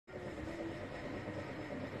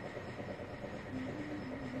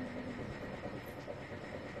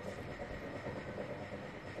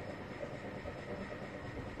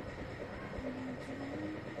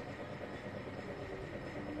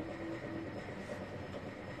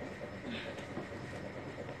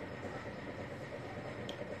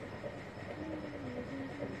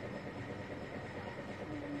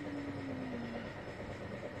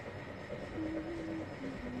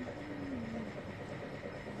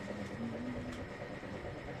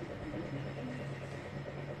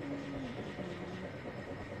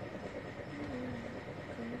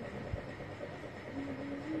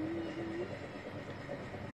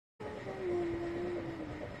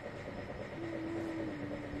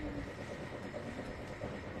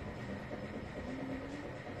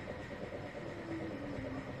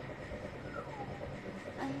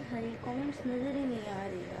Comments नजर ही नहीं आ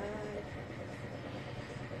रही यार।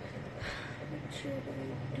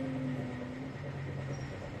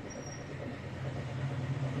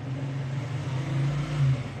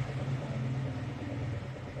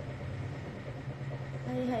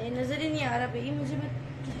 हाय हाय नजर ही नहीं आ रहा भाई मुझे, मैं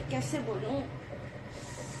कैसे बोलूं।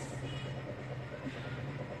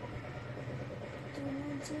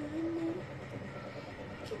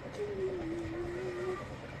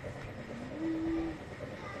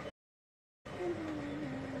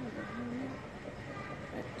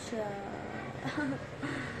 अच्छा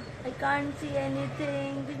I can't see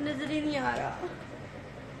anything, कुछ नजर ही नहीं आ रहा।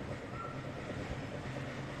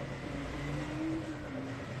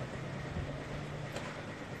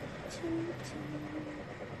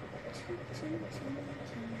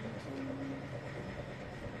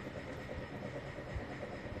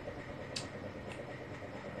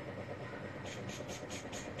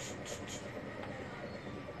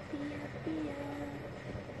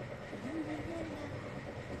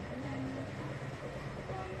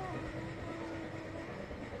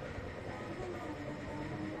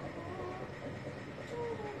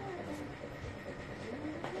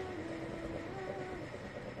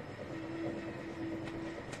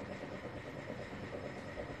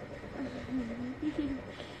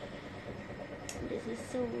 This is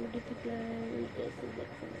so difficult.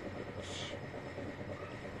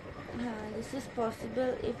 This is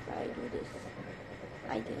possible if I do this.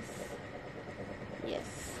 I guess. Yes,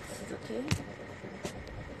 this is okay.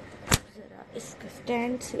 जरा इसका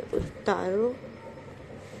स्टैंड से उतारो।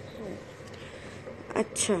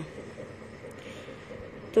 अच्छा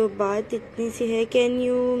तो बात इतनी सी है, can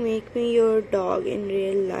you make me your dog in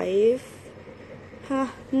real life? हाँ,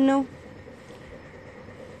 no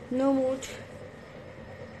mood.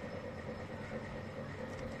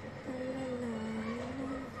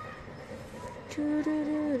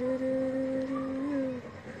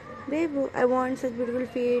 Baby, I want such beautiful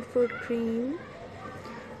feet, foot cream.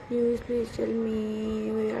 Please tell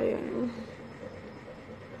me where I am.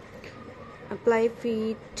 Apply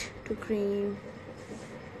feet to cream.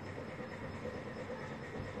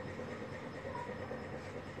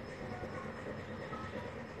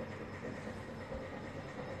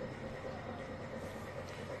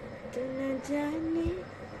 जाने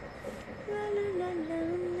ला ला ला ला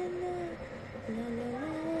ला ला ला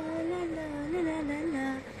ला ला ला ला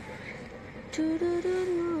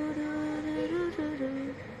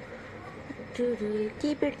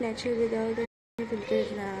Keep it natural without any filters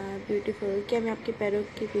ना beautiful। क्या मैं आपके पैरों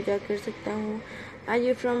की पूजा कर सकता हूँ? Are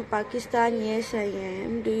you from Pakistan? Yes, I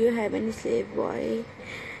am. Do you have any slave boy?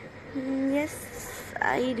 Yes,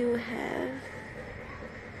 I do have.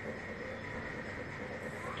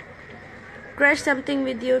 Crush something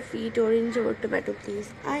with your feet, orange or tomato, please.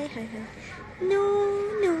 Hi. No.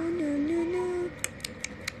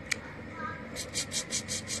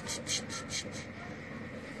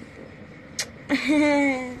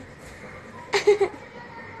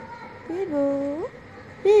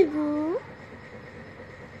 Babu.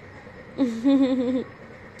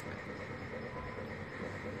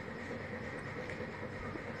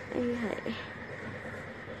 Hi.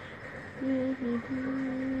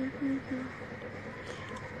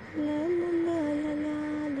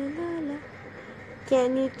 La.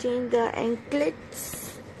 Can you change the anklets?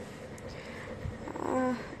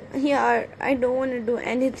 Yeah, I don't want to do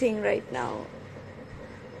anything right now.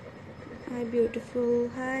 Hi, beautiful.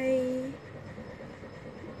 Hi.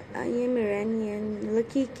 I am Iranian.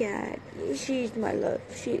 Lucky cat. She is my love.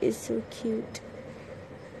 She is so cute.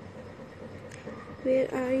 Where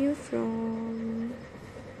are you from?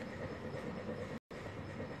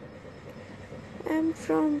 I'm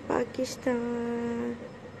from Pakistan.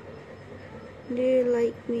 Do you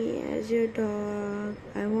like me as your dog?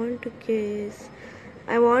 I want to kiss.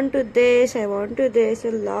 I want to this.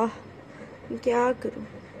 Allah. क्या करूं?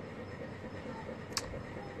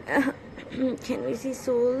 Can we see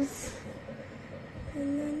souls?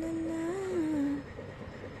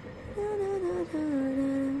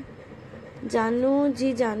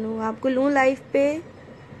 जानू आपको लूं life पे?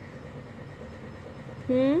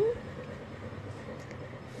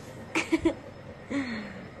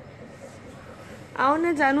 आओ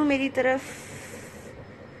ना जानू मेरी तरफ।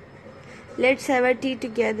 Let's have a tea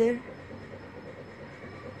together.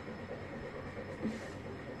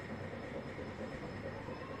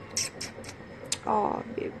 Oh,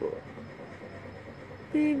 babu.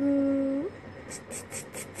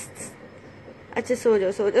 अच्छा सो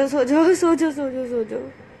जाओ।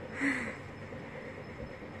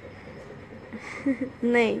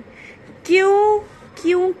 नहीं, क्यों?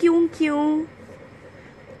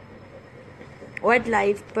 What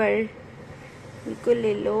life पर? को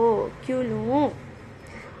ले लो. क्यों लूं?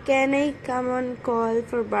 Can I come on call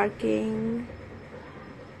for barking?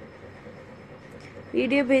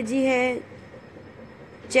 Video भेजी है,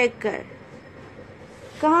 चेक कर.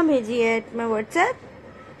 कहाँ भेजी है? मैं व्हाट्सएप.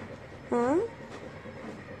 हाँ,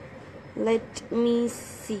 let me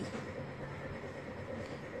C.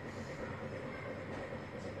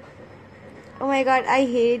 Oh my god, I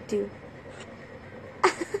hate you.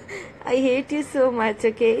 I hate you so much,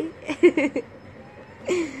 okay?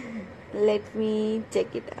 Let me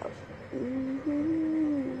check it out.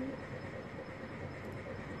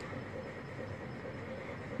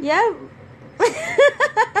 Yeah.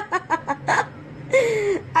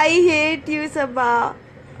 I hate you, Sabah.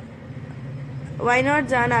 Why not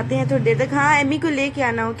जान आते हैं थोड़ी देर तक. हाँ, एमी को लेके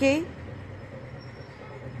आना, okay?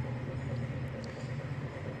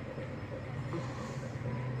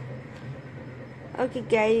 Okay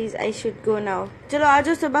guys, I should go now. चलो आ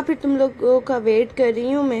जाओ सबा, फिर तुम लोगों का वेट कर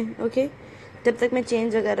रही हूँ मैं. ओके, जब तक मैं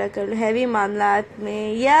चेंज वगैरह कर लूँ हैवी मामलात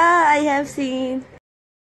में. या आई हैव सीन,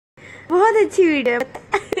 बहुत अच्छी video.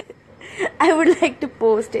 I would like to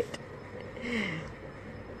post it.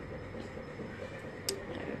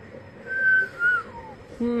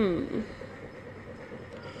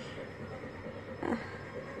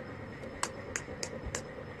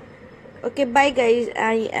 Okay, bye guys.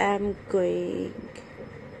 I am going.